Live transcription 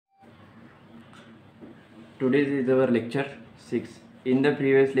Today is our lecture 6. In the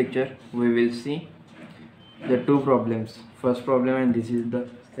previous lecture we will see the two problems, first problem and this is the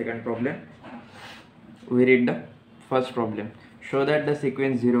second problem. We read the first problem. Show that the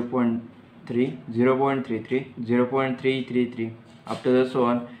sequence 0.3, 0.33, 0.333 up to the so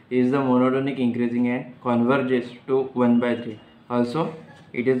on is the monotonic increasing and converges to 1 by 3. Also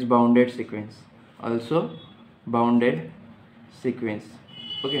it is bounded sequence.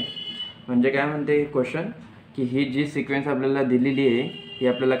 Okay, म्हणजे काय म्हणते question की ही जी sequence आपल्याला दिलेली आहे ही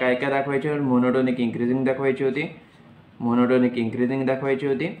आपल्याला काय काय दाखवायची होती, मोनोटोनिक इंक्रीजिंग दाखवायची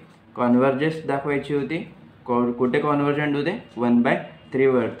होती, कॉन्व्हर्जेस दाखवायची होती, कुठे कॉन्व्हर्जंट होते 1/3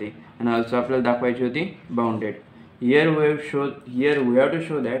 वरती, आणि ऑल्सो आपल्याला दाखवायची होती bounded. Here we have to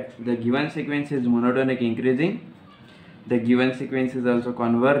show that the given sequence is monotonic increasing, the given sequence is also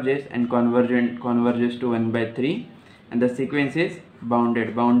converges and converges to 1/3, and the sequence is bounded.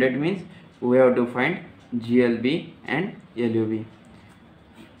 Bounded means we have to find GLB and LUB.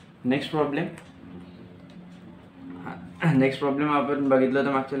 Next problem आपण बघितलं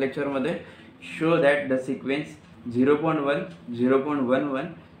होतं मागच्या lecture मध्ये. show that the sequence 0.1, 0.11,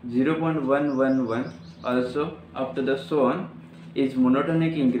 0.111 also up to the so on is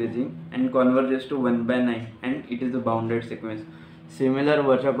monotonic increasing and converges to 1/9 and it is a bounded sequence. Similar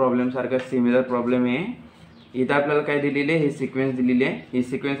वरच्या problem सारखा similar problem आहे. इथं आपल्याला काय दिलेली आहे, ही सिक्वेन्स दिलेली आहे. ही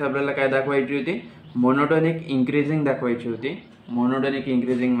सिक्वेन्स आपल्याला काय दाखवायची होती, मोनोटोनिक इंक्रीजिंग दाखवायची होती. मोनोटोनिक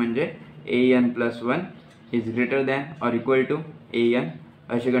इंक्रीजिंग म्हणजे an+1 is greater than or equal to an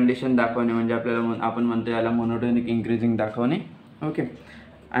अशी कंडिशन दाखवणे, म्हणजे आपल्याला आपण म्हणतो याला मोनोटोनिक इंक्रीजिंग दाखवणे. ओके,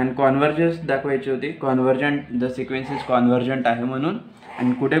 आणि कॉन्व्हर्जन्स दाखवायची होती. Convergent, the sequence is convergent आहे म्हणून,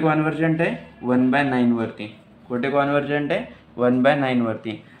 आणि कुठे कॉन्व्हर्जंट आहे 1/9 वरती. कुठे कॉन्व्हर्जंट आहे 1/9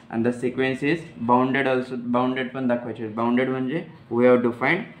 वरती. आणि the sequence is bounded also, bounded पण दाखवायचे. बाउंडेड म्हणजे we have to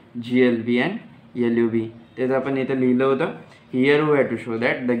find GLB and LUB. तेच आपण इथं लिहिलं होतं. Here we have to show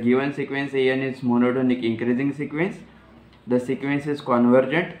that the given sequence AN is monotonic increasing sequence, the sequence is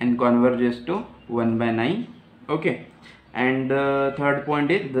convergent and कॉन्व्हर्जेस to 1/9. Okay, and third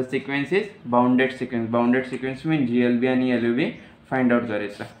point is the sequence is bounded sequence. Bounded sequence means GLB आणि LUB find out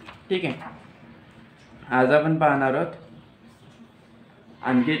करायचं. ठीक आहे, आज आपण पाहणार आहोत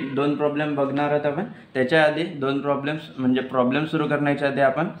आणखी दोन प्रॉब्लेम बघणार आहोत आपण. त्याच्या आधी दोन प्रॉब्लेम्स, म्हणजे प्रॉब्लेम सुरू करण्याच्या आधी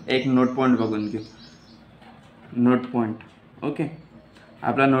आपण एक नोट पॉईंट बघून घेऊ. Note point. ओके,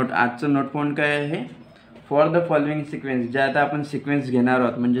 आपला आजचं नोट पॉईंट काय आहे, फॉर द फॉलोइंग सिक्वेन्स. जे आता आपण सिक्वेन्स घेणार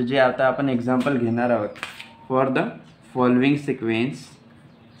आहोत, म्हणजे जे आता आपण एक्झाम्पल घेणार आहोत, for the following sequence,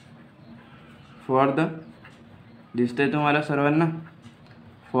 for the, दिसतंय तुम्हाला सर्वांना,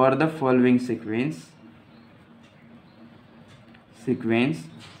 for the following sequence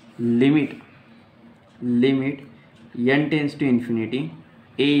limit n tends to infinity,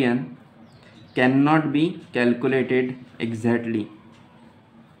 an cannot be calculated exactly,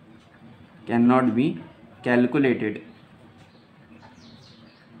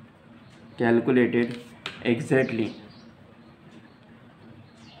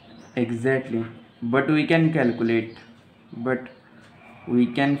 exactly, but we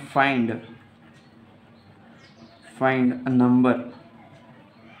can find a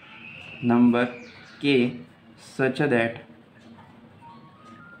number k such that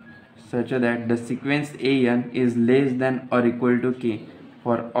the sequence an is less than or equal to k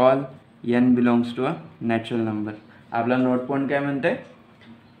for all n belongs to a natural number. आपला note point काय म्हणते,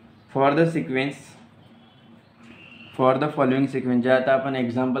 for the following sequence. जे आता आपण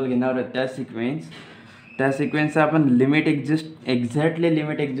example घेणार आहोत त्या सिक्वेन्सचा आपण exactly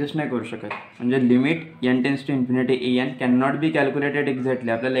limit exist नाही करू शकत. म्हणजे limit n tends to infinity an can not be calculated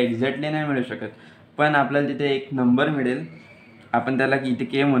exactly. आपल्याला एक्झॅक्टली नाही मिळू शकत, पण आपल्याला तिथे एक नंबर मिळेल, आपण त्याला इथे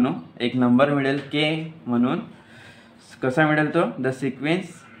k म्हणू, एक नंबर मिळेल k म्हणून. कसा मिळेल तो, द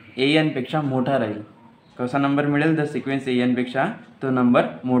सिक्वेन्स an पेक्षा मोठा राहील. कसा नंबर मिळेल, द सिक्वेन्स an पेक्षा तो नंबर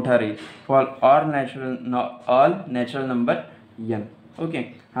मोठा राहील for all natural number n. Okay,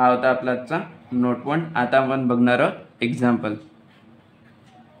 हा होता आपला आजचा नोट पॉईंट. आता आपण बघणार आहोत एक्झाम्पल.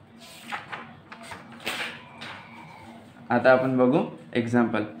 आता आपण बघू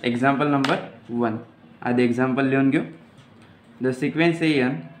एक्झाम्पल नंबर 1. आधी एक्झाम्पल लिहून घेऊ. The sequence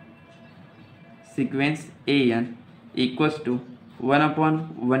an equals to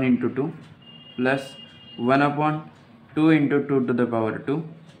 1/1 into 2 plus 1/2 into 2 to the power 2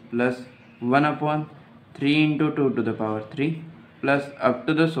 plus 1/3 into 2 to the power 3 plus up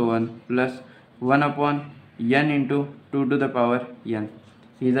to the so on plus 1/n into 2 to the power n.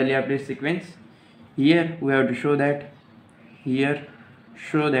 ही झाली आपली sequence. Here we have to show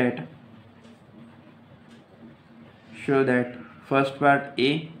that first part A,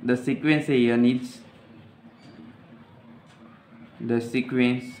 the sequence an is the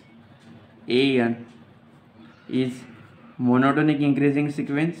sequence an is monotonic increasing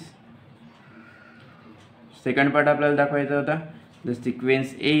sequence. Second part आपल्याला दाखवायचा होता, the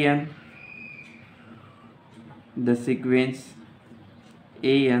sequence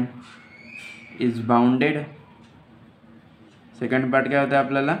an is bounded. Second part काय होता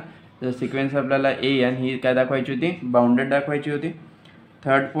आपल्याला, the sequence आपल्याला an ही काय दाखवायची होती, बाउंडेड दाखवायची होती.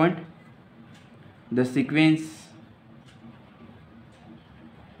 Third point, the sequence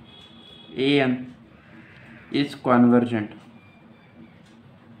an is कॉन्वर्जंट.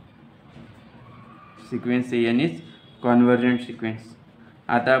 Sequence an is कॉन्वर्जंट sequence.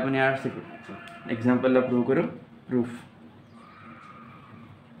 आता आपण या एक्झाम्पलला प्रूव्ह करू. प्रूफ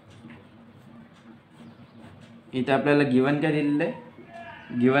इथे आपल्याला गिवन काय दिलेलं आहे,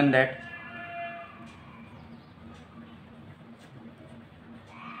 given that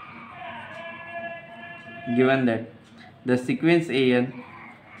the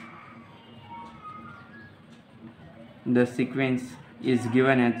sequence is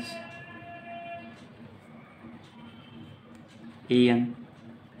given as an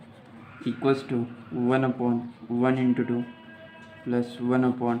equals to 1 upon 1 into 2 plus 1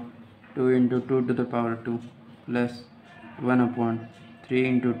 upon 2 into 2 to the power 2 plus 1 upon 3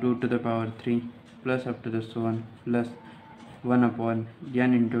 into 2 to the power 3 plus up to the so on plus 1 upon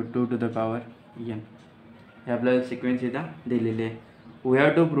n into 2 to the power n. हे आपल्याला sequence इथं दिलेले आहे. we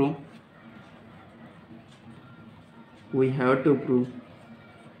have to prove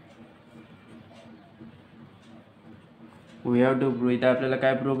इथं आपल्याला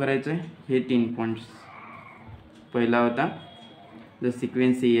काय prove करायचं आहे, हे 3 points. पहिला होता, the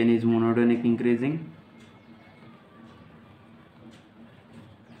sequence an is monotonic increasing.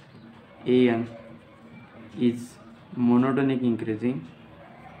 an is monotonic increasing.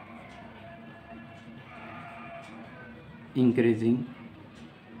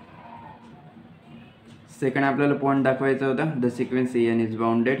 Second आपल्याला पॉइंट दाखवायचा होता, the sequence an is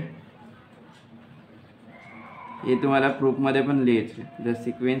bounded. हे तुम्हाला प्रूफमध्ये पण लिहायचे, the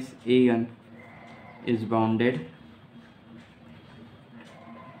sequence an is bounded.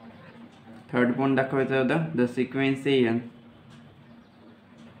 Third point दाखवायचा होता, द सिक्वेन्स an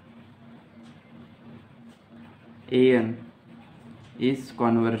इज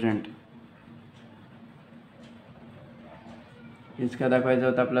कॉन्वर्जंट. इसका दाखवायचा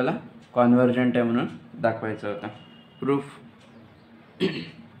होता आपल्याला, कॉन्वर्जंट आहे म्हणून दाखवायचा होता.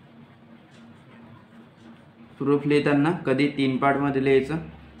 प्रूफ लिहिताना कधी 3 पार्टमध्ये लिहायचं.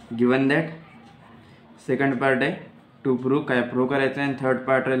 गिवन दॅट सेकंड पार्ट आहे टू प्रूव्ह, काय प्रूव्ह करायचं आहे, आणि थर्ड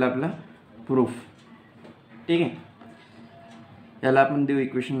पार्ट राहील आपला प्रूफ. ठीक आहे, याला आपण देऊ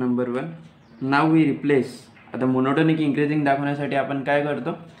equation number 1. Now we replace. आता मोनोटोनिक इंक्रीजिंग दाखवण्यासाठी आपण काय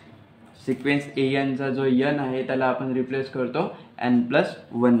करतो, सिक्वेन्स an चा जो n आहे त्याला आपण रिप्लेस करतो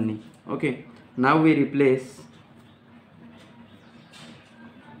n+1 knee. Okay, now we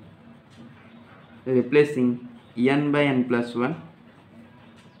replacing n by n+1.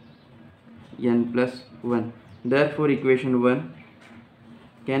 Therefore equation 1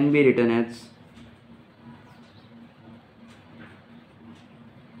 can be written as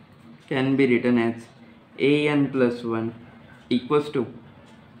an+1 equals to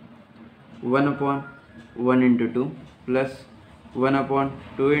 1 upon 1 into 2 plus 1 upon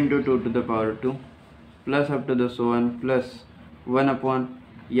 2 into 2 to the power 2 plus up to the so on plus 1 upon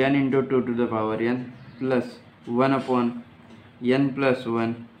n into 2 to the power n plus 1 upon n plus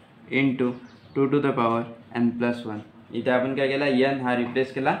 1 into 2 to the power n plus 1. इथे आपण काय केला, n हा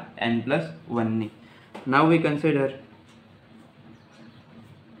replace केला n+1 knee. Now we consider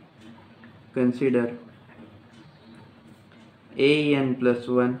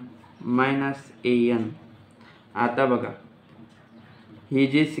an+1 minus an. आता बघा, ही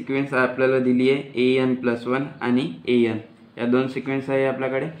जी sequence आपल्याला दिली आहे an+1 आणि an, या दोन सिक्वेन्स आहे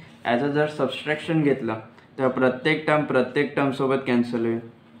आपल्याकडे. याचं जर सबस्ट्रॅक्शन घेतलं तर प्रत्येक टर्म सोबत कॅन्सल होईल.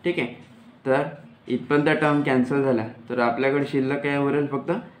 ठीक आहे, तर इथपर्यंत टर्म कॅन्सल झाला तर आपल्याकडे शिल्लक काय उरेल,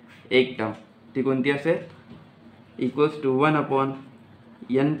 फक्त एक टर्म. ती कोणती असेल, equals to 1 upon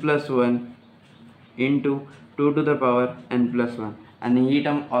n+1 into 2 to the power n+1. आणि ही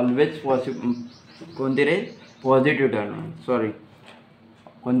टर्म ऑलवेज कोणती राहील, पॉझिटिव्ह टर्म.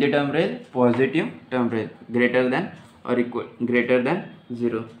 कोणती term Raheel, positive term Raheel, greater than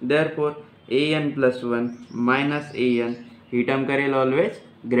 0. Therefore an+1 minus an he term करेल always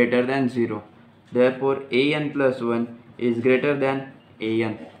greater than 0. Therefore an+1 is greater than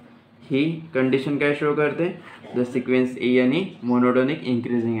an. He condition काय show करते, the sequence an he monotonic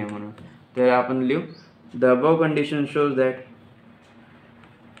increasing आहे म्हणून. तर आपण लिहू, the above condition shows that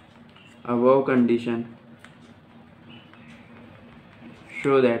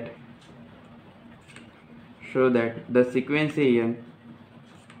show that the sequence an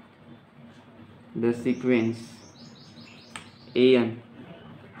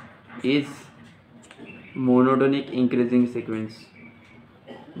is monotonic increasing sequence.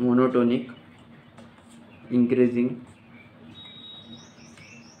 Monotonic increasing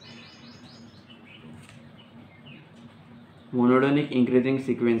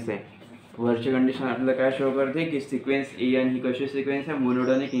sequence आहे. वरची condition आपल्याला काय शो करते की सिक्वेन्स an ही कशी सिक्वेन्स आहे,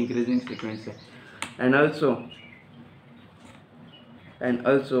 मोनोटोनिक इंक्रीजिंग सिक्वेन्स आहे. and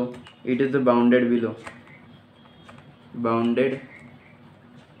also it is bounded below. Bounded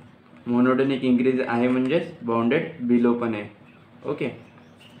monotonic increase आहे म्हणजेच बाउंडेड बिलो पण आहे. ओके,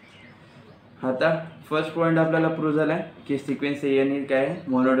 आता फर्स्ट पॉईंट आपल्याला प्रूव्ह झाला आहे की सिक्वेन्स an ही काय आहे,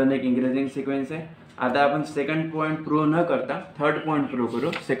 मोनोटोनिक इंक्रीजिंग सिक्वेन्स आहे. आता आपण सेकंड पॉईंट प्रूव्ह न करता थर्ड पॉईंट प्रूव्ह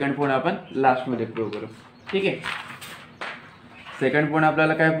करू. सेकंड पॉईंट आपण लास्टमध्ये प्रूव्ह करू. ठीक आहे, सेकंड पॉईंट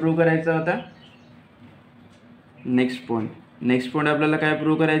आपल्याला काय प्रूव्ह करायचा होता, नेक्स्ट पॉईंट आपल्याला काय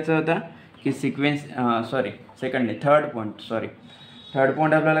प्रूव्ह करायचा होता की सिक्वेन्स थर्ड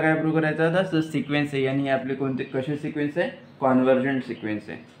पॉईंट आपल्याला काय प्रूव्ह करायचा होता, तर सिक्वेन्स an ही आपली कोणती कशी सिक्वेन्स आहे, कॉन्व्हर्जंट सिक्वेन्स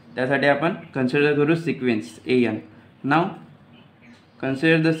आहे. त्यासाठी आपण कन्सिडर करू sequence an. Now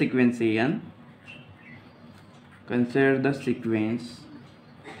consider the sequence an. Consider the sequence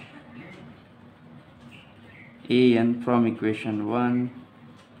an from equation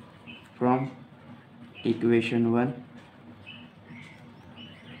 1.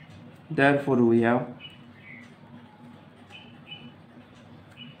 Therefore we have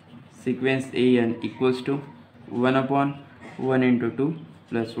sequence an equals to 1/1 into 2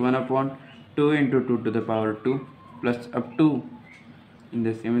 plus 1/2 into 2 to the power 2 plus up to. In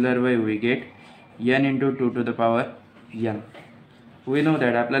the similar way we get n into 2 to the power n. We know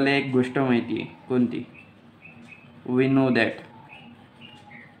that आपल्याला एक गोष्ट माहिती आहे, कोणती, we know that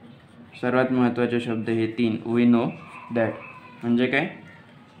सर्वात महत्त्वाचे शब्द हे 3. we know that म्हणजे काय,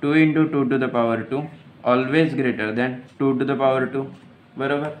 2 into 2 to the power 2 always greater than 2 to the power 2.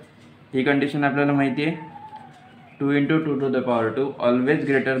 बरोबर, ही कंडिशन आपल्याला माहिती आहे. 2 into 2 to the power 2 always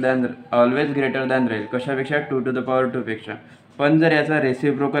greater than Raheel कशापेक्षा, 2 to the power 2 पेक्षा. पण जर याचा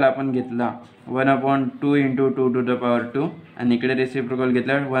रेसिप्रोकल आपण घेतला 1/2 into 2 to the power 2 आणि इकडे रेसिप्रोकल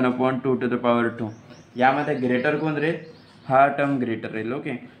घेतला 1/2 to the power 2, यामध्ये ग्रेटर कोण राहील, हा टर्म ग्रेटर राहील.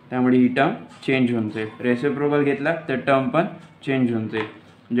 ओके, त्यामुळे ही टर्म चेंज होऊन जाईल. रेसिप्रोकल घेतला तर टर्म पण चेंज होऊन जाईल.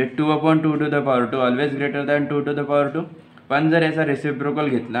 म्हणजे 2/2 to the power 2 always greater than 2 to the power 2. पण जर याचा रेसिप्रोकल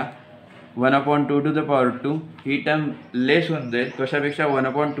घेतला 1/2 to the power 2, he term less होऊन जाईल कशापेक्षा,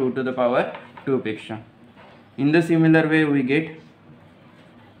 1/2 to the power 2 पेक्षा. In the similar way we get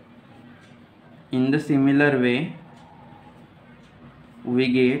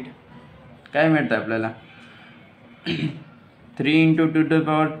काय मिळतं आपल्याला 3 into 2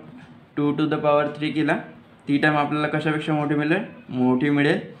 to the power 3 केला, ती टर्म आपल्याला कशापेक्षा मोठी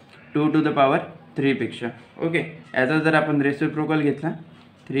मिळेल 2 to the power 3 पेक्षा. ओके, याचा जर आपण रेसिप्रोकल घेतला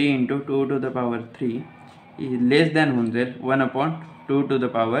 3 into 2 to the power 3 less than होऊन जाईल 1/2 to the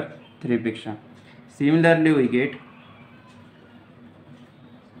power 3 पेक्षा. Similarly we get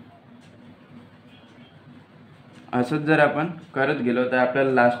असंच जर आपण करत गेलो तर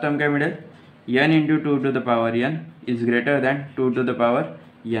आपल्याला लास्ट टर्म काय मिळेल, n into 2 to the power n is greater than 2 to the power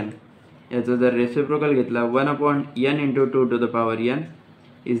n. याचा जर रेसिप्रोकल घेतला 1/n into 2 to the power n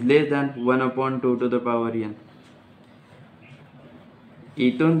is less than 1/2 to the power n.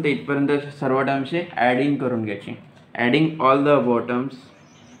 इथून ते इथपर्यंत सर्व टर्म्सची ॲडिंग करून घ्यायची. Adding all the above terms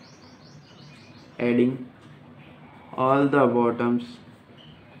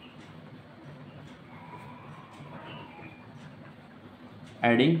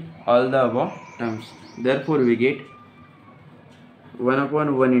therefore we get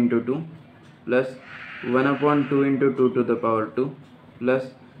 1/1 into 2 plus 1/2 into 2 to the power 2 plus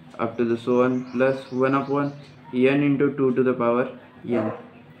up to the so on plus 1/n into 2 to the power n.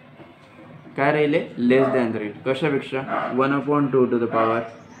 काय राहिले, less than Raheel कशापेक्षा, 1/2 to the power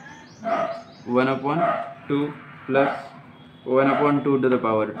 1/2 plus 1/2 to the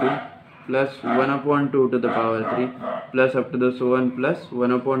power 2 plus 1/2 to the power 3 plus up to the so on plus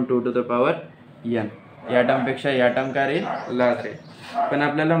 1/2 to the power n. या टर्मपेक्षा या term काय राहील, last राहील. पण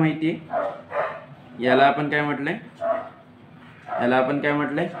आपल्याला माहिती आहे याला आपण काय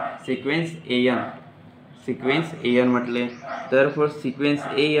म्हटलंय, सिक्वेन्स an म्हटले. तर for sequence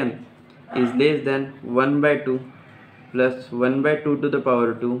an is less than 1/2 plus 1/2 to the power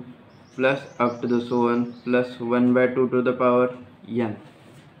 2 plus up to the so on plus 1/2 to the power n.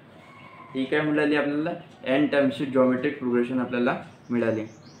 ही काय मिळाली आपल्याला, n टर्म्सची जॉमेट्रिक प्रोग्रेशन आपल्याला मिळाली.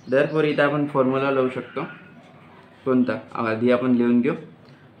 Therefore इथं आपण फॉर्म्युला लावू शकतो. कोणता, आधी आपण लिहून घेऊ.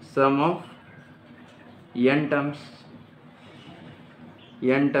 sum of n terms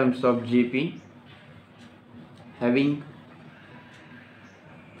of GP having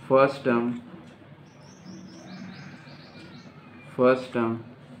first term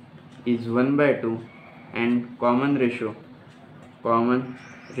is 1/2 and common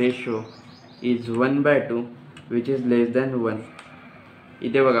ratio is 1/2 which is less than 1.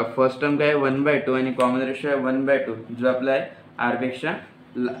 इथे बघा फर्स्ट टर्म काय 1/2 आणि कॉमन रेशो आहे 1/2 जो आपला आहे r पेक्षा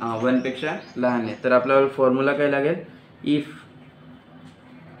 1 पेक्षा लहान आहे. तर आपल्याला फॉर्म्युला काय लागेल, if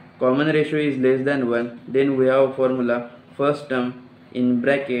common ratio is less than 1 then we have a formula first term in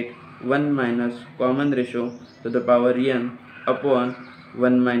bracket 1 minus common ratio two the power n upon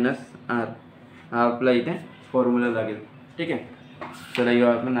 1 minus r. हा आपला इथे फॉर्म्युला लागेल. ठीक आहे. चला येऊ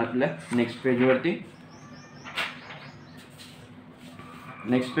आपण आपल्या नेक्स्ट पेजवरती.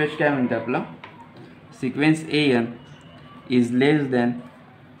 नेक्स्ट पेज काय म्हणते आपलं, sequence an is less than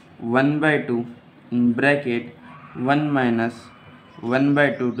 1/2 in bracket 1 minus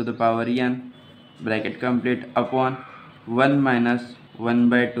 1/2 to the power n bracket complete upon 1 minus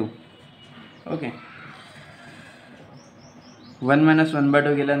 1/2. Okay. 1 minus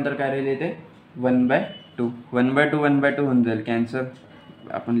 1/2 गेल्यानंतर काय राहील इथे 1/2 1/2 होऊन जाईल कॅन्सल.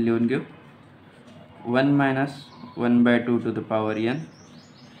 आपण लिहून घेऊ 1 minus 1/2 to the power n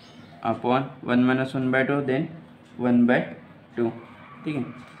upon 1 minus 1/2 then 1/2. ठीक आहे.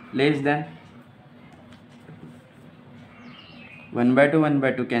 Less than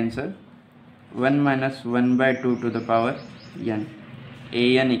 1/2 cancel 1 minus 1/2 to the power n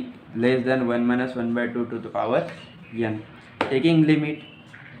an less than 1 minus 1/2 to the power n. taking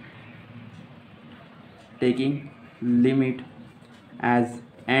limit as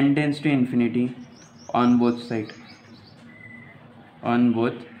n tends to infinity on both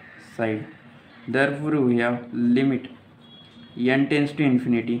side. Therefore we have limit n tends to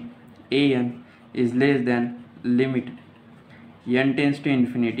infinity an is less than limit n tends to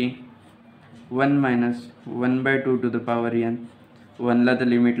infinity 1 minus 1/2 to the power n. 1 ला तर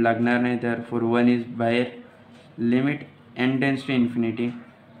limit लागणार नाही, therefore 1 is बाहेर. Limit n tends to infinity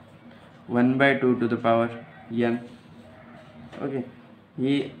 1/2 to the power n. Okay.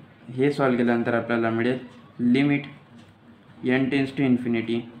 Hey solve केल्यानंतर आपल्याला मिळेल limit n tends to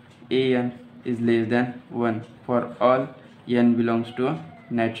infinity an is less than 1 for all n belongs to a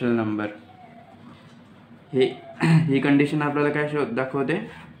natural number. He condition आपल्याला काय दाखवते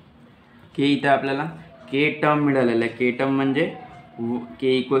की इथे आपल्याला k term मिळालेला आहे. k टर्म म्हणजे k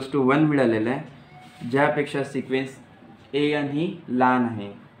इक्वल्स टू 1 मिळालेला आहे, ज्यापेक्षा सिक्वेन्स an ही लहान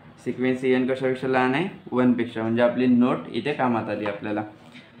आहे. सिक्वेन्स an कशापेक्षा लहान आहे 1 पेक्षा, म्हणजे आपली नोट इथे कामात आली आपल्याला.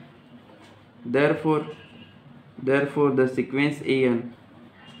 therefore the sequence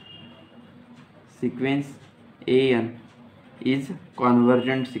an is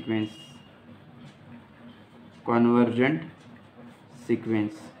convergent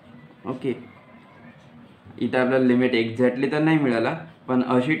sequence. Okay. इथे आपल्याला लिमिट एक्झॅक्टली तर नाही मिळाला, पण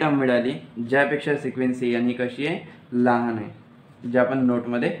अशी टर्म मिळाली ज्यापेक्षा सिक्वेन्स an ही कशी आहे लहान आहे, जे आपण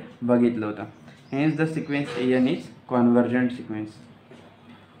नोटमध्ये बघितलं होतं. Hence the sequence an is convergent sequence.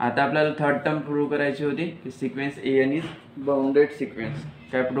 आता आपल्याला थर्ड टर्म प्रूव्ह करायची होती की sequence an is bounded sequence.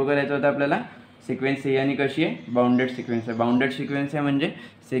 काय प्रूव्ह करायचं होतं आपल्याला, सिक्वेन्स an ही कशी आहे बाउंडेड सिक्वेन्स आहे. बाउंडेड सिक्वेन्स आहे म्हणजे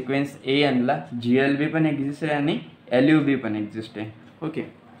सिक्वेन्स an ला GLB पण एक्झिस्ट आहे आणि LUB पण एक्झिस्ट आहे. ओके.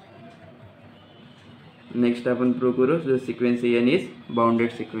 नेक्स्ट आपण प्रूव्ह करू the sequence an is bounded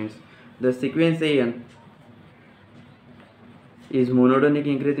sequence. The sequence an is monotonic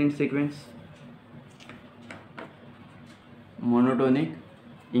increasing sequence. Monotonic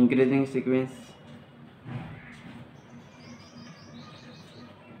increasing sequence.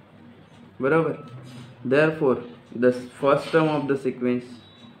 बराबर. Therefore the first term of the sequence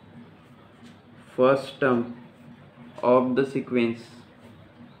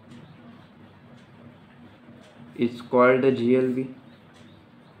is called the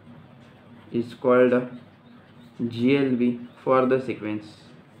GLB for the sequence.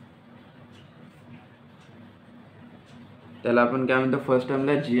 त्याला आपण काय म्हणतो, first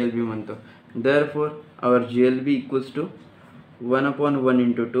टर्मला GLB म्हणतो. therefore our GLB equals to 1/1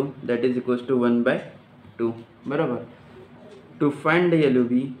 into 2 that is equals to 1/2. बरोबर. To find the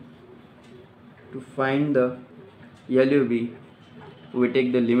LUB we take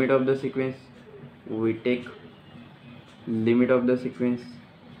the limit of the sequence.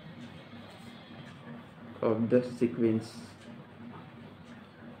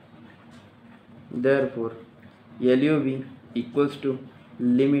 Therefore LUB equals to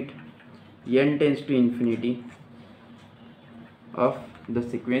limit n tends to infinity of the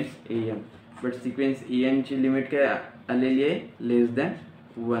sequence an. But sequence an ची limit काय आलेली आहे less than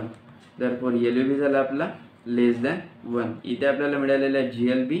 1. Therefore LUB झाला आपला less than 1. इथे आपल्याला मिळालेला आहे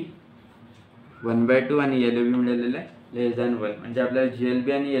GLB 1/2 आणि LUB मिळालेला आहे लेस दॅन 1. म्हणजे आपल्याला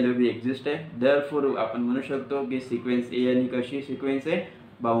GLB आणि LUB एक्झिस्ट आहे. देअरफॉर आपण म्हणू शकतो की सिक्वेन्स AN कशी सिक्वेन्स आहे,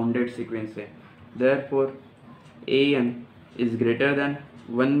 बाउंडेड सिक्वेन्स आहे. Therefore AN is greater than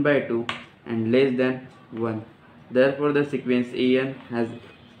 1/2 and less than 1. Therefore the sequence AN has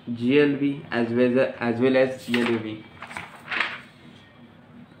GLB as well as LUB.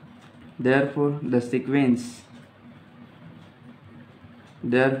 Therefore the sequence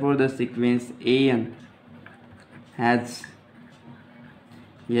AN has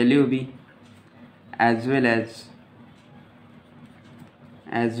LUB as well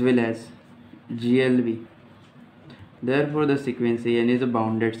as GLB. Therefore the sequence AN is a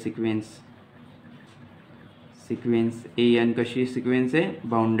bounded sequence. Sequence AN कशी sequence आहे,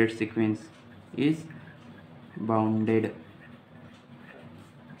 bounded sequence, is bounded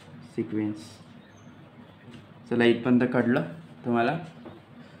sequence. चला इथपर्यंत कळलं तुम्हाला.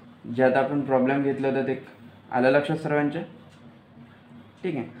 जे आता आपण problem घेतलं होतं ते आलं लक्षात सर्वांच्या?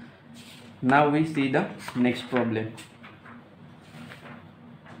 ठीक आहे. Now we see the next problem.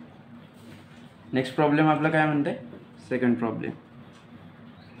 Next problem आपलं काय म्हणते, सेकंड प्रॉब्लेम.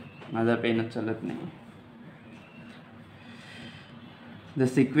 माझा पेनच चालत नाही. The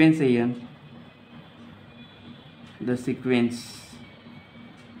sequence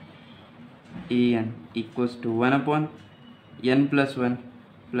AN equals to 1/n plus 1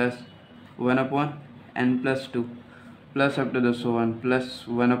 plus 1/n plus 2 plus up to the so on plus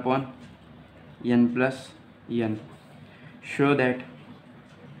 1/n plus n. Show that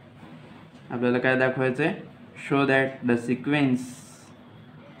आपल्याला काय दाखवायचं आहे, show that the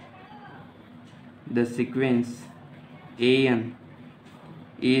sequence AN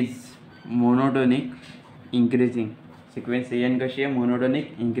is monotonic increasing. sequence AN कशी आहे, monotonic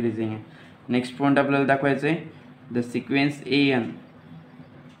increasing आहे. Next point आपल्याला दाखवायचं आहे, the sequence AN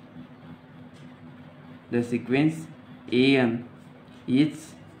is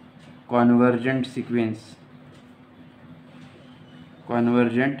convergent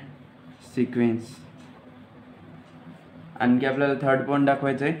sequence. आणखी आपल्याला थर्ड पॉइंट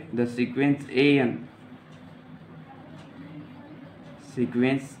दाखवायचं आहे, द सिक्वेन्स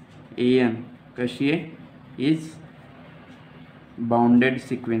AN कशी आहे, इज बाउंडेड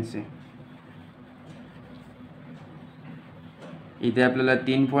सिक्वेन्स आहे. इथे आपल्याला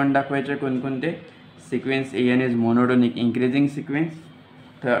 3 पॉइंट दाखवायचे कोणकोणते, sequence AN is monotonic increasing sequence.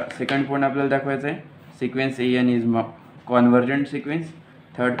 Second point आपल्याला दाखवायचं आहे, sequence AN is convergent sequence.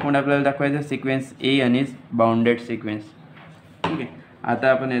 Third point आपल्याला दाखवायचं, sequence AN is bounded sequence. ठीक आहे.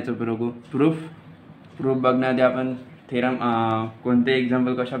 आता आपण याचं बघू प्रूफ बघण्याआधी आपण थेरम कोणते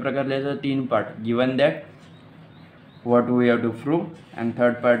एक्झाम्पल कशा प्रकारे लिहायचं, 3 part, given that, what we have to prove and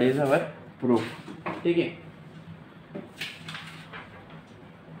third part is our proof. ठीक आहे.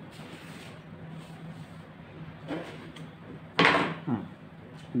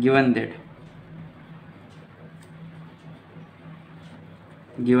 गिवन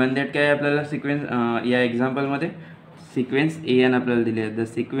दॅट काय आहे आपल्याला, सिक्वेन्स या एक्झाम्पलमध्ये सिक्वेन्स AN आपल्याला दिली आहे. The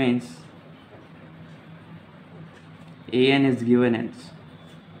sequence AN is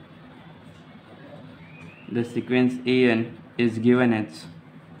given as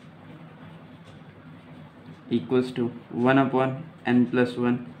equals to 1/n plus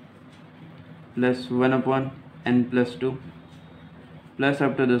 1 plus 1/n plus 2 plus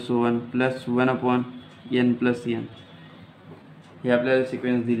up to the so on plus 1/n plus n. हे आपल्याला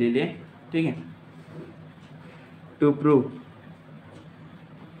सिक्वेन्स दिलेली आहे. ठीक आहे. To prove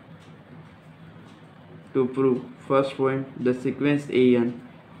first point, the sequence AN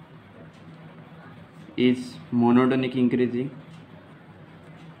is monotonic increasing.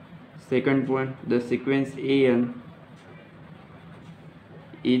 Second point, the sequence AN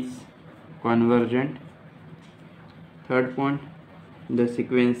is convergent. Third point, the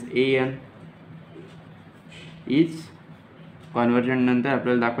sequence AN is convergent. नंतर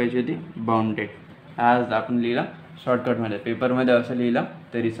आपल्याला दाखवायची होती bounded. आज आपण लिहिला शॉर्टकटमध्ये, पेपरमध्ये असं लिहिलं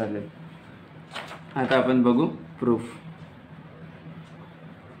तरी चालेल. आता आपण बघू proof.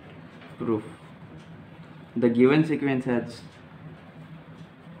 The given sequence has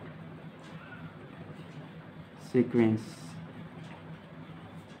sequence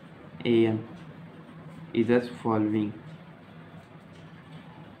AN is as following.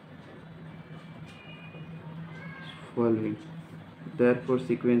 Therefore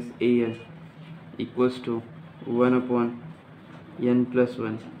sequence AN equals to 1/n plus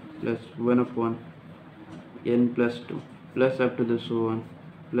 1 plus 1/n plus 2 plus up to the so on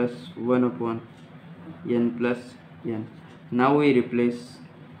plus 1/n plus n. Now we replace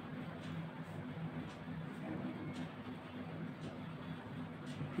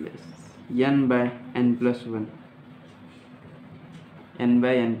n by n plus 1, n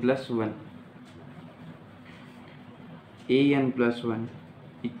by n plus 1, a n plus 1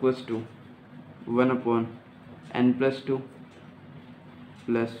 equals to 1 upon n plus 2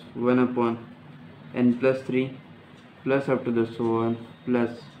 plus 1 upon n plus 3 plus up to the so on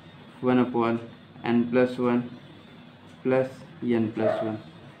plus 1 upon n plus 1 plus n plus 1.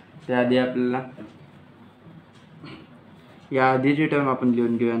 त्याआधी आपल्याला या आधीची term आपण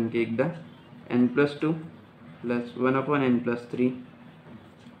लिहून घेऊ आणखी एकदा, n plus 2 plus 1 upon n plus 3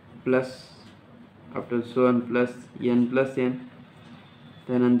 plus up to so on plus n plus n.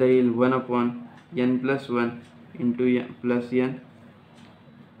 त्यानंतर येईल 1 upon n plus 1 into n plus n.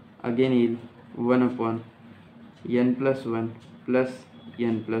 Again येईल 1 upon n plus 1 plus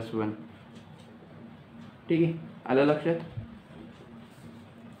n plus 1. ठीक आहे, आलं लक्षात?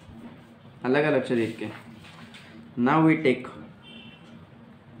 आलं का लक्षात इतके? Now we take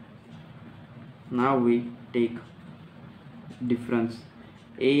difference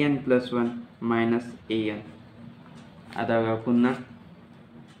an plus 1 minus an. आता बघा पुन्हा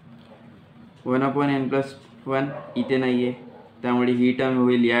 1 upon n plus 1 इथे नाही आहे, त्यामुळे ही टर्म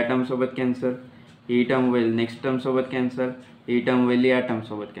होईल या टर्म सोबत कॅन्सल, ही टर्म होईल नेक्स्ट टर्म सोबत कॅन्सल, ही टर्म होईल या टर्म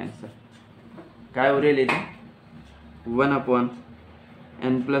सोबत कॅन्सल. काय उरेल इथे 1 upon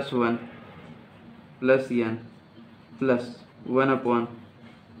n plus 1 plus n plus 1 upon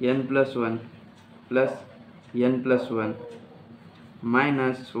n plus 1 plus n plus 1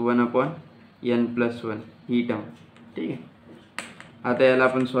 minus 1 upon n plus 1 ही टर्म. ठीक आहे, आता याला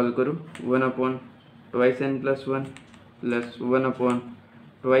आपण सॉल्व करू. 1 upon twice n plus 1 plus 1 upon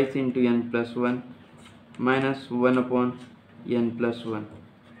twice into n plus 1 minus 1 upon n plus 1.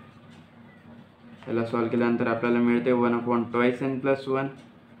 याला solve केल्यानंतर आपल्याला मिळते 1 upon twice n plus 1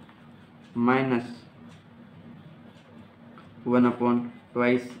 minus 1 upon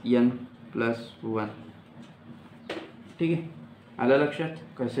twice n plus 1. ठीक आहे, आलं लक्षात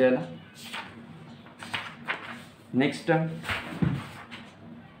कसं याला? Next term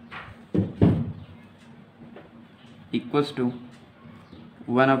equals to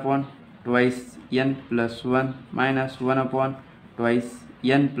 1 upon twice n plus 1 minus 1 upon twice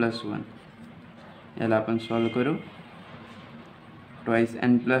n plus 1. याला आपण सॉल्व करू. twice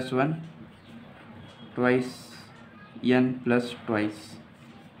n plus 1 twice n plus twice,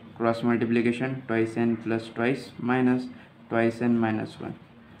 cross multiplication twice n plus twice minus twice n minus 1.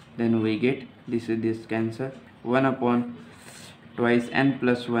 Then we get this cancel 1 upon twice n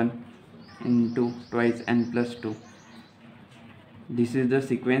plus 1 into twice n plus 2. This is the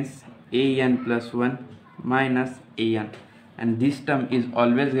sequence an plus 1 minus an, and this term is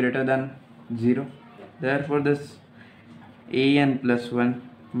always greater than 0. Therefore this an plus 1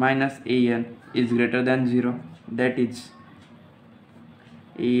 minus an is greater than 0. That is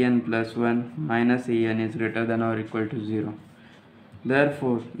an plus 1 minus an is greater than or equal to 0.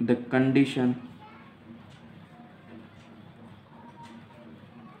 Therefore the condition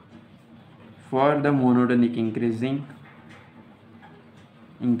for the monotonic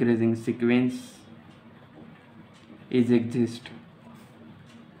increasing sequence is exist.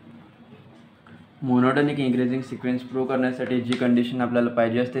 Monotonic increasing sequence prove करण्यासाठी जी condition आपल्याला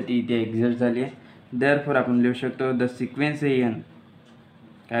पाहिजे असते ती इथे exist झाली आहे. Therefore आपण लिहू शकतो द सिक्वेन्स an.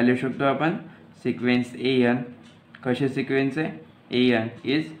 काय लिहू शकतो आपण? Sequence an. कशी सिक्वेन्स आहे? an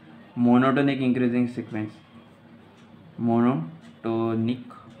is monotonic increasing sequence.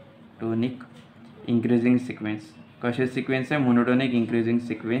 Monotonic increasing sequence. कशी सिक्वेन्स आहे? मोनोटॉनिक इंक्रीजिंग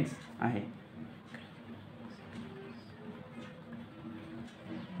सिक्वेन्स आहे.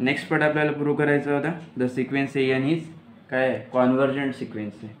 नेक्स्ट पार्ट आपल्याला प्रूव्ह करायचा होता द सिक्वेन्स an इज काय? कॉन्वर्जंट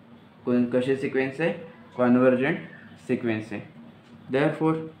सिक्वेन्स आहे. कशी सिक्वेन्स आहे? कॉन्वर्जंट सिक्वेन्स आहे.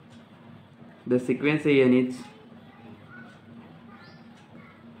 Therefore the sequence an is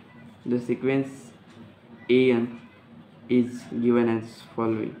the sequence an is given as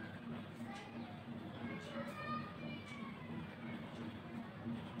following.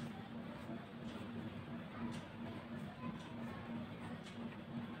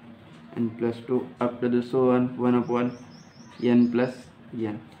 N plus 2 up to the so on 1 upon n plus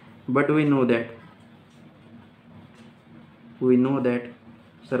n. But we know that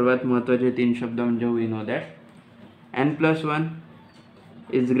सर्वात महत्त्वाचे तीन शब्द म्हणजे we know that n plus 1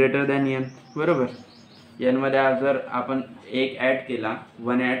 is greater than n. बरोबर. n मध्ये जर आपण एक ॲड केला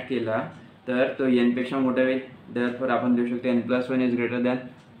 1 ॲड केला तर तो n पेक्षा मोठा होईल. देअरफॉर आपण लिहू शकतो n plus 1 is greater than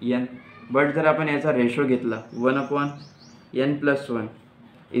n. But जर आपण याचा रेशो घेतला 1 upon n plus 1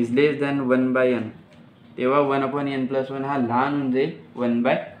 is less than 1 by n, तेव्हा 1 upon n plus 1 हा लहान होऊन जाईल 1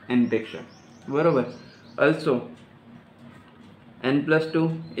 by n पेक्षा. बरोबर. Also n plus 2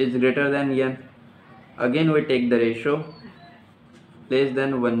 is greater than n. Again we take the ratio less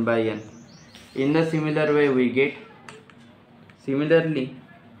than 1 by n. In the similar way we get similarly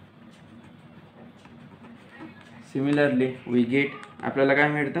we get आपल्याला काय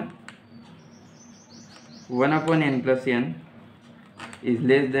मिळतं 1 upon n plus n is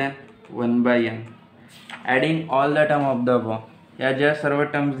less than 1 by n. Adding all the term of the above, या ज्या सर्व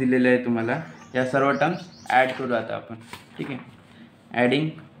terms दिलेल्या आहेत तुम्हाला या सर्व terms add करू आता आपण. ठीक आहे. Adding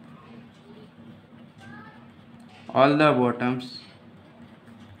all the above terms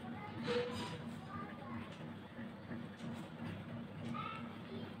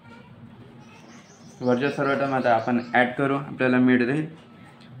वरच्या सर्व टर्म आता आपण ॲड करू. आपल्याला मिळते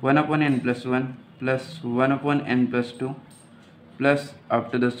 1 upon n plus 1 plus 1 upon n plus 2 plus up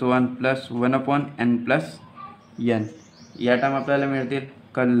to the so on plus 1 upon n plus n. या टर्म आपल्याला मिळतील.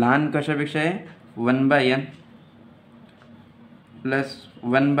 लहान कशापेक्षा आहे 1 by n plus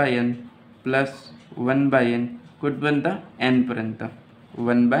 1 by n plus 1 by n कुठपर्यंत n पर्यंत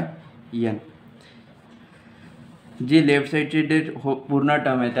 1 by n. जी लेफ्ट साईडची जे पूर्ण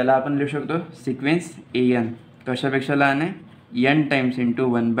term आहे त्याला आपण लिहू शकतो सिक्वेन्स an. कशापेक्षा लहान आहे n times into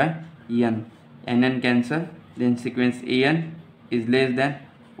 1 by n. n cancel, then sequence an is less than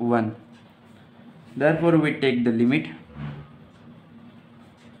 1. Therefore we take the limit.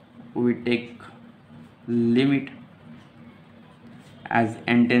 We take limit as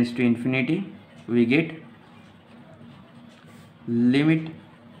n tends to infinity. We get limit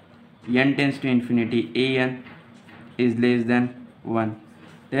n tends to infinity an is less than 1.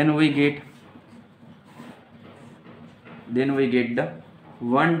 Then we get the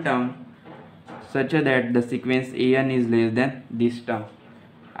one term such that the sequence an is less than this term.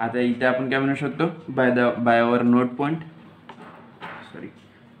 आता इथे आपण काय म्हणू शकतो by our note point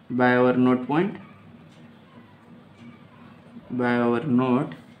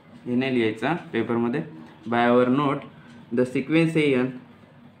हे नाही लिहायचा पेपरमध्ये. by our note the sequence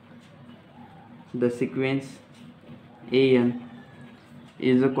an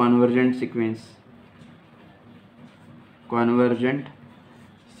is a convergent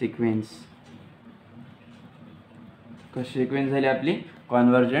sequence. कशी सिक्वेन्स झाली आपली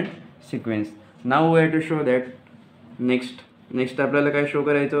convergent sequence. Now we have to show that next आपल्याला काय शो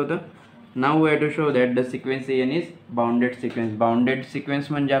करायचं होतं. Now we have to show that the sequence an is bounded sequence. Bounded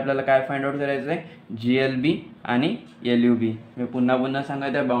sequence म्हणजे आपल्याला काय फाइंड आउट करायचं आहे GLB आणि LUB. मी पुन्हा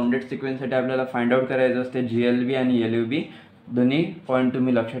सांगायचं बाउंडेड सिक्वेन्ससाठी आपल्याला फाइंड आउट करायचं असते GLB आणि LUB. दोन्ही पॉईंट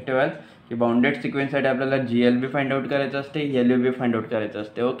तुम्ही लक्षात ठेवाल की बाउंडेड सिक्वेन्ससाठी आपल्याला GLB फाइंड आउट करायचं असते, LUB फाइंड आउट करायचं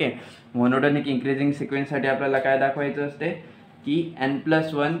असते. ओके. मोनोटोनिक इंक्रीजिंग सिक्वेन्ससाठी आपल्याला काय दाखवायचं असते की n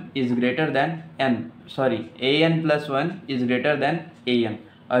plus 1 is greater than n, an plus 1 is greater than an.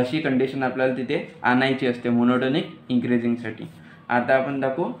 अशी कंडिशन आपल्याला तिथे आणायची असते मोनोटोनिक इंक्रीजिंगसाठी. आता आपण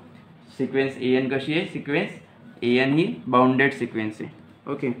दाखवू सिक्वेन्स an कशी आहे. Sequence an he bounded sequence आहे.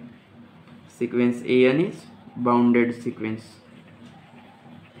 Okay. Sequence an is bounded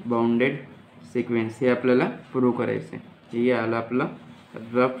sequence हे आपल्याला प्रूव्ह करायचं आहे. हे आलं आपलं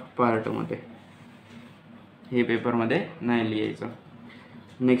रफ पार्टमध्ये, हे पेपरमध्ये नाही लिहायचं.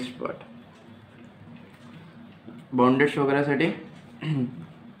 नेक्स्ट पार्ट बाउंडेड शो करायसाठी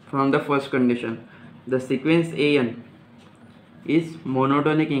from the first condition the sequence an is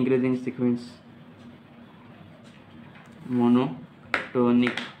monotonic increasing sequence.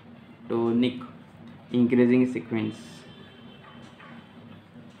 Monotonic increasing sequence.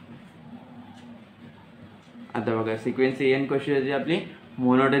 आता बघा सिक्वेन्स an कशी आहे आपली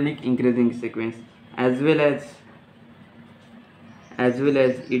monotonic increasing sequence as well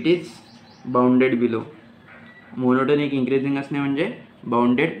as it is bounded below. Monotonic increasing असणे म्हणजे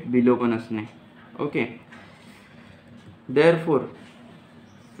bounded below पण असणे. Okay. therefore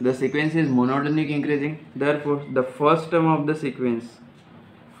the sequence is monotonic increasing. therefore the first term of the sequence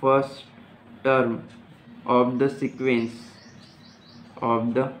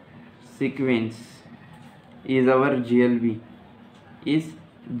is our GLB.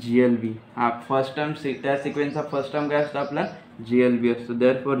 हा first term त्या सिक्वेन्सचा first term काय असतो आपला GLB असतो.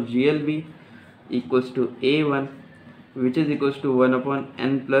 therefore GLB equals to A1 which is equals to 1 upon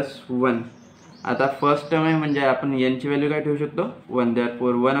n plus 1. आता first term आहे म्हणजे आपण n ची व्हॅल्यू काय ठेवू शकतो 1.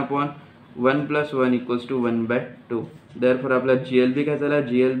 therefore 1 upon 1 plus 1 equals to 1 by 2. therefore आपला GLB काय झाला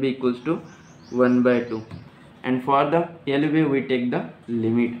GLB equals to 1 by 2. and for the LUB we take the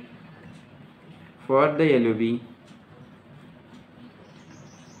limit. For the LUB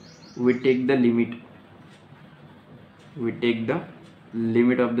we take the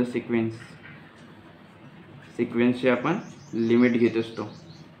limit of the sequence ची आपण limit घेत असतो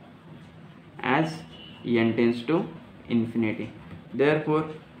as n tends to infinity. Therefore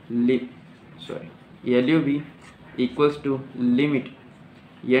LUB equals to limit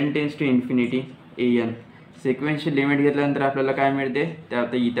n tends to infinity an. सिक्वेन्सची limit घेतल्यानंतर आपल्याला काय मिळते ते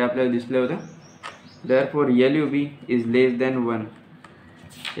आता इथे आपल्याला दिसलं होतं. Therefore LUB is less than 1.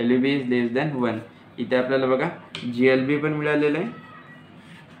 LUB is less than 1. इथे आपल्याला बघा GLB पण मिळालेलं आहे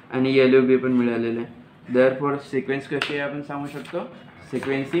आणि LUB पण मिळालेलं आहे. Therefore सिक्वेन्स कशी आहे आपण सांगू शकतो,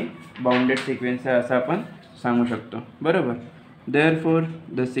 सिक्वेन्स ही बाउंडेड सिक्वेन्स आहे असं आपण सांगू शकतो, बरोबर. Therefore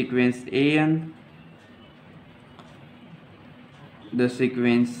the sequence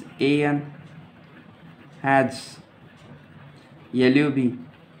AN has LUB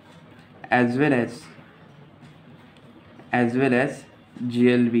as well as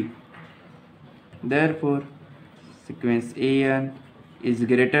GLB. Therefore sequence AN is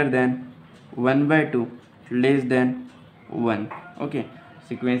greater than 1/2 less than 1. Okay,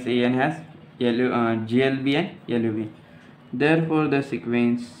 sequence AN has GLB and LUB. Therefore the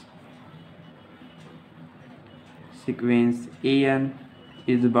sequence AN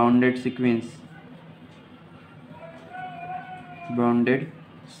is bounded sequence.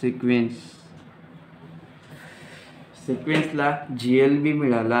 सिक्वेन्सला GLB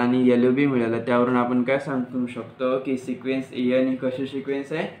मिळाला आणि LUB मिळाला, त्यावरून आपण काय सांगू शकतो की sequence AN ही कशी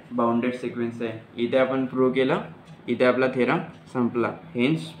सिक्वेन्स आहे, बाउंडेड सिक्वेन्स आहे. इथे आपण प्रूव्ह केलं, इथे आपला थेरम संपला.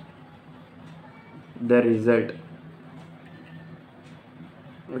 Hence the result.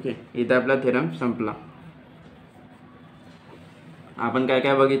 ओके, इथे आपला थेरम संपला. आपण काय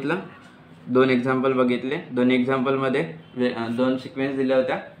काय बघितलं, 2 एक्झाम्पल बघितले. 2 एक्झाम्पलमध्ये 2 सिक्वेन्स दिल्या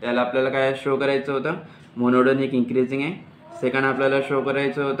होत्या. त्याला आपल्याला काय शो करायचं होतं, मोनोटोनिक इंक्रीजिंग आहे. सेकंड आपल्याला शो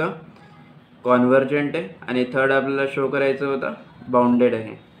करायचं होतं कॉन्व्हर्जंट आहे. आणि थर्ड आपल्याला शो करायचं होतं बाउंडेड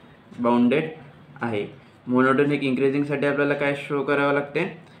आहे. मोनोटोनिक इंक्रीजिंगसाठी आपल्याला काय शो करावं लागते,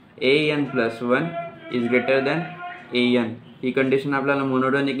 AN+1 is greater than AN. He condition आपल्याला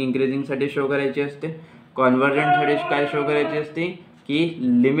मोनोटोनिक इंक्रीजिंगसाठी शो करायची असते. कॉन्व्हर्जंटसाठी काय शो करायची असते की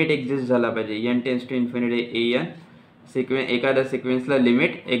लिमिट एक्झिस्ट झाला पाहिजे, n tends to infinity AN. एखाद्या सिक्वेन्सला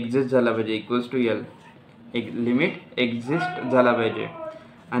लिमिट एक्झिस्ट झाला पाहिजे equals to L. Limit exist झाला पाहिजे.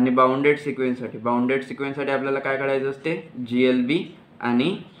 आणि बाउंडेड सिक्वेन्ससाठी आपल्याला काय काढायचं असते, GLB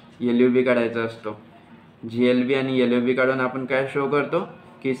आणि LUB काढायचा असतो. GLB आणि LUB काढून आपण काय शो करतो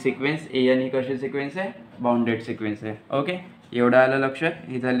की सिक्वेन्स AN ही कशी सिक्वेन्स आहे, बाउंडेड सिक्वेन्स आहे. ओके, एवढं आलं लक्षात.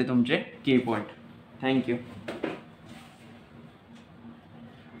 हे झाले तुमचे की पॉईंट. थँक्यू.